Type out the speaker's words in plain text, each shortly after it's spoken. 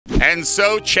And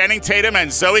so Channing Tatum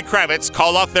and Zoe Kravitz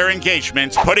call off their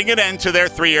engagement, putting an end to their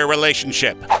 3-year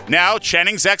relationship. Now,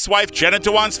 Channing's ex-wife Jenna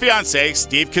Dewan's fiancé,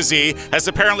 Steve Kazee, has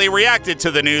apparently reacted to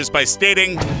the news by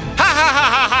stating, "Ha ha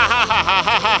ha ha ha ha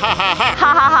ha ha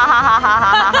ha ha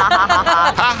ha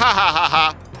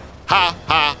ha ha ha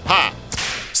ha ha."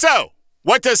 So,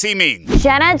 what does he mean?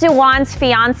 Jenna Dewan's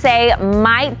fiance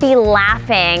might be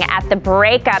laughing at the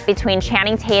breakup between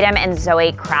Channing Tatum and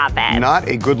Zoe Kravitz. Not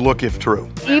a good look if true.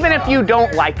 Even if you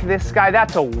don't like this guy,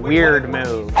 that's a weird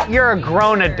move. You're a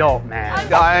grown adult,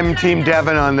 man. I'm Team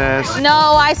Devin on this. No,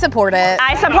 I support it.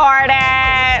 I support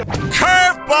it.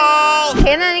 Curveball!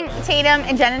 Channing Tatum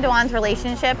and Jenna Dewan's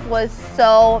relationship was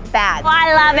so bad.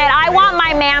 I love it. I want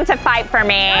my man to fight for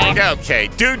me. Okay,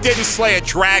 dude didn't slay a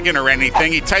dragon or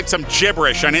anything. He typed some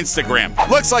gibberish on Instagram.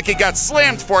 Looks like he got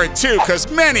slammed for it too,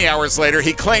 because many hours later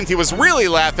he claimed he was really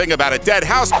laughing about a dead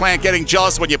houseplant getting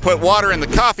jealous when you put water in the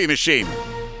coffee machine.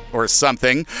 Or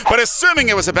something, but assuming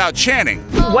it was about Channing.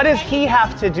 What does he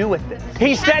have to do with this?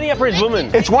 He's standing up for his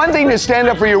woman. It's one thing to stand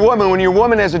up for your woman when your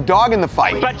woman has a dog in the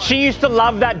fight. But she used to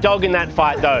love that dog in that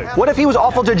fight, though. What if he was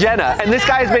awful to Jenna, and this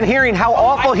guy's been hearing how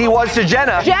awful he was to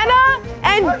Jenna? Jenna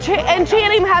and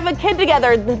Channing have a kid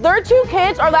together. Their 2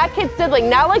 kids are that kid's sibling.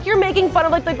 Now, like, you're making fun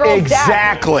of, like, the girl's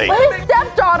Exactly. dad. But his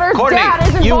stepdaughter's Courtney, dad is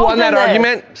involved you won that in this.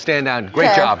 argument. Stand down. Great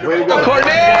Okay. job. Way to go,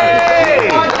 Courtney!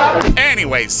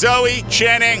 Anyway, Zoe,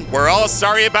 Channing, we're all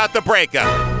sorry about the breakup.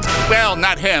 Well,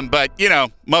 not him, but, you know,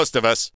 most of us.